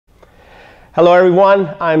Hello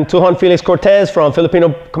everyone, I'm Tuhon Felix Cortes from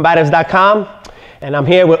FilipinoCombatives.com, and I'm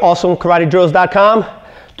here with AwesomeKarateDrills.com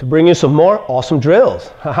to bring you some more awesome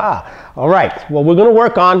drills. All right, what we're going to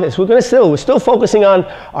work on is we're still focusing on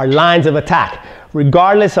our lines of attack,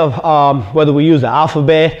 regardless of whether we use the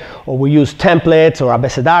alphabet or we use templates or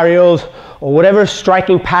abecedarios or whatever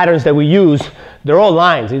striking patterns that we use. They're all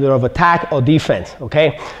lines, either of attack or defense.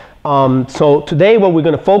 Okay. So today what we're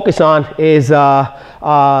going to focus on is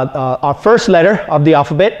our first letter of the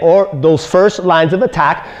alphabet, or those first lines of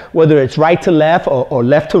attack, whether it's right to left or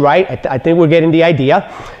left to right. I think we're getting the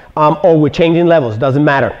idea, or we're changing levels, doesn't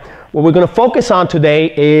matter. What we're going to focus on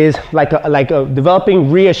today is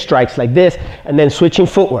developing rear strikes like this and then switching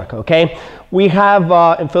footwork. Okay, we have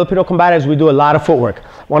in Filipino Combatives we do a lot of footwork.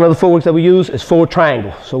 One of the footworks that we use is forward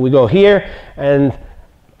triangle. So we go here, and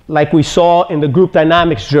like we saw in the group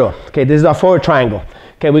dynamics drill. Okay, this is our forward triangle.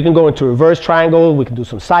 Okay, we can go into reverse triangle. We can do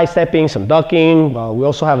some sidestepping, some ducking. We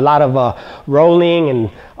also have a lot of rolling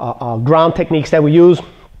and ground techniques that we use.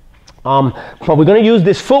 But we're going to use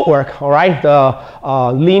this footwork, all right,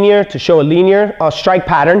 the linear, to show a linear strike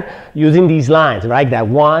pattern using these lines, right? That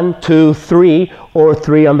 1, 2, 3, or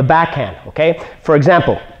 3 on the backhand. Okay, for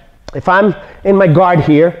example, if I'm in my guard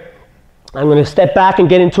here, I'm going to step back and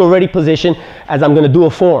get into a ready position as I'm going to do a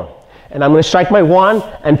form. And I'm going to strike my 1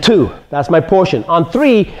 and 2. That's my portion. On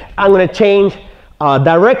 3, I'm going to change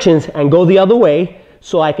directions and go the other way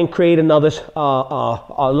so I can create another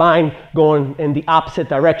line going in the opposite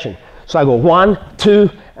direction. So I go 1, 2,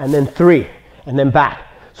 and then 3, and then back.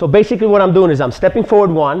 So basically what I'm doing is I'm stepping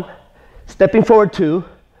forward 1, stepping forward 2,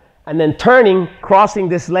 and then turning, crossing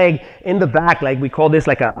this leg in the back, like we call this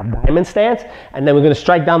like a diamond stance. And then we're going to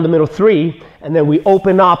strike down the middle 3, and then we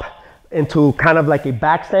open up into kind of like a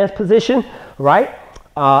back stance position, right?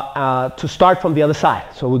 To start from the other side.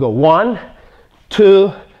 So we go 1,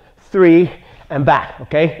 2, 3, and back,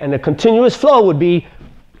 okay? And the continuous flow would be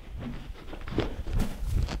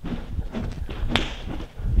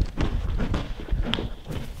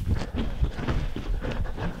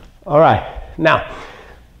all right. Now,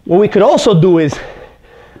 what we could also do is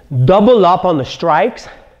double up on the strikes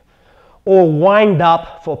or wind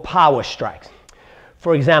up for power strikes.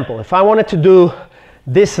 For example, if I wanted to do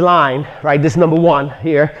this line, right, this number 1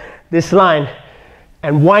 here, this line,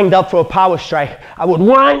 and wind up for a power strike, I would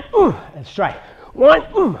wind and strike. Wind,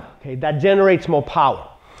 okay, that generates more power.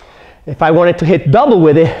 If I wanted to hit double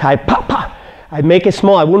with it, I pop, pop. I'd make it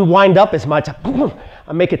small. I wouldn't wind up as much.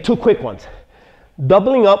 I make it 2 quick ones.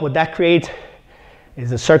 Doubling up, what that creates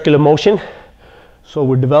is a circular motion. So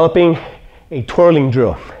we're developing a twirling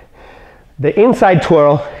drill. The inside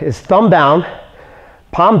twirl is thumb down,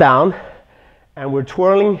 palm down, and we're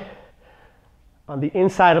twirling on the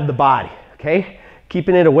inside of the body, okay?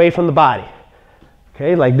 Keeping it away from the body,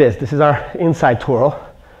 okay, like this. This is our inside twirl,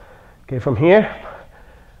 okay, from here.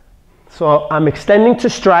 So I'm extending to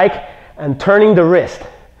strike and turning the wrist,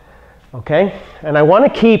 okay? And I want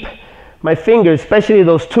to keep my fingers, especially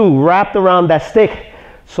those 2, wrapped around that stick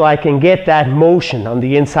so I can get that motion on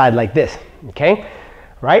the inside like this, okay?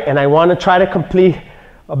 Right? And I want to try to complete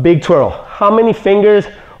a big twirl. How many fingers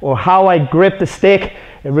or how I grip the stick,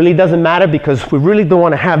 it really doesn't matter, because we really don't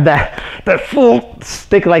want to have that full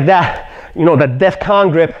stick like that, you know, that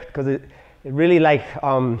DEFCON grip, because it really like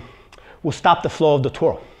will stop the flow of the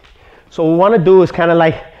twirl. So what we want to do is kind of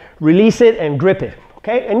like release it and grip it.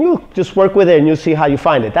 Okay, and you just work with it and you'll see how you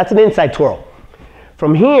find it. That's an inside twirl.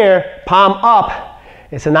 From here, palm up,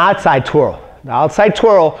 it's an outside twirl. The outside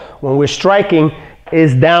twirl, when we're striking,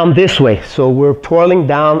 is down this way. So we're twirling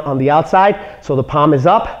down on the outside, so the palm is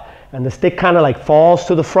up, and the stick kind of like falls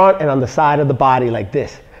to the front and on the side of the body like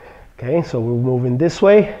this. Okay, so we're moving this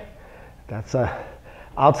way. That's a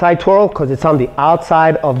outside twirl because it's on the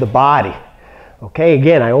outside of the body. Okay,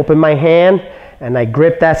 again, I open my hand, and I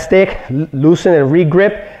grip that stick, loosen and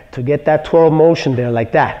re-grip to get that twirl motion there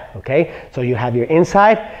like that, okay? So you have your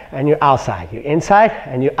inside and your outside, your inside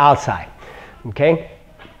and your outside, okay?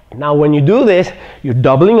 Now when you do this, you're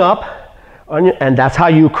doubling up, and that's how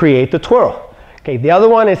you create the twirl. Okay, the other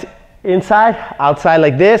one is inside, outside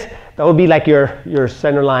like this. That would be like your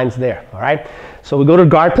center lines there, all right? So we go to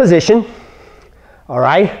guard position, all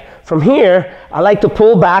right? From here, I like to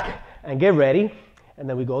pull back and get ready. And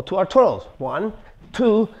then we go to our twirls. 1,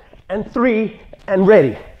 2, and 3, and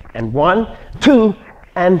ready. And 1, 2,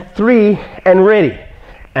 and 3, and ready.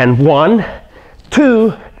 And 1,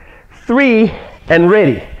 2, 3, and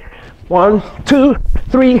ready. 1, 2,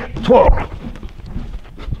 3, twirl.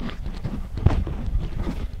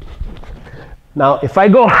 Now, if I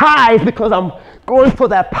go high, because I'm going for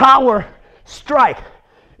that power strike.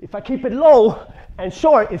 If I keep it low And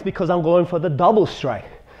short is because I'm going for the double strike.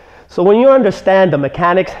 So when you understand the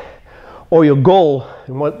mechanics or your goal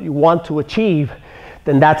and what you want to achieve,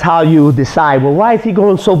 then that's how you decide, well, why is he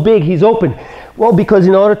going so big? He's open. Well, because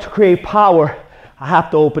in order to create power, I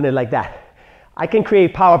have to open it like that. I can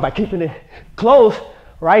create power by keeping it close,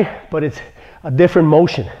 right? But it's a different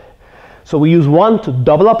motion. So we use one to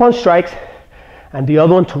double up on strikes and the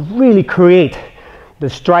other one to really create the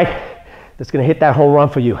strike that's going to hit that home run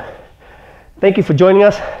for you. Thank you for joining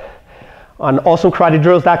us on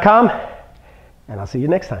awesomekaratedrills.com, and I'll see you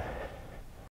next time.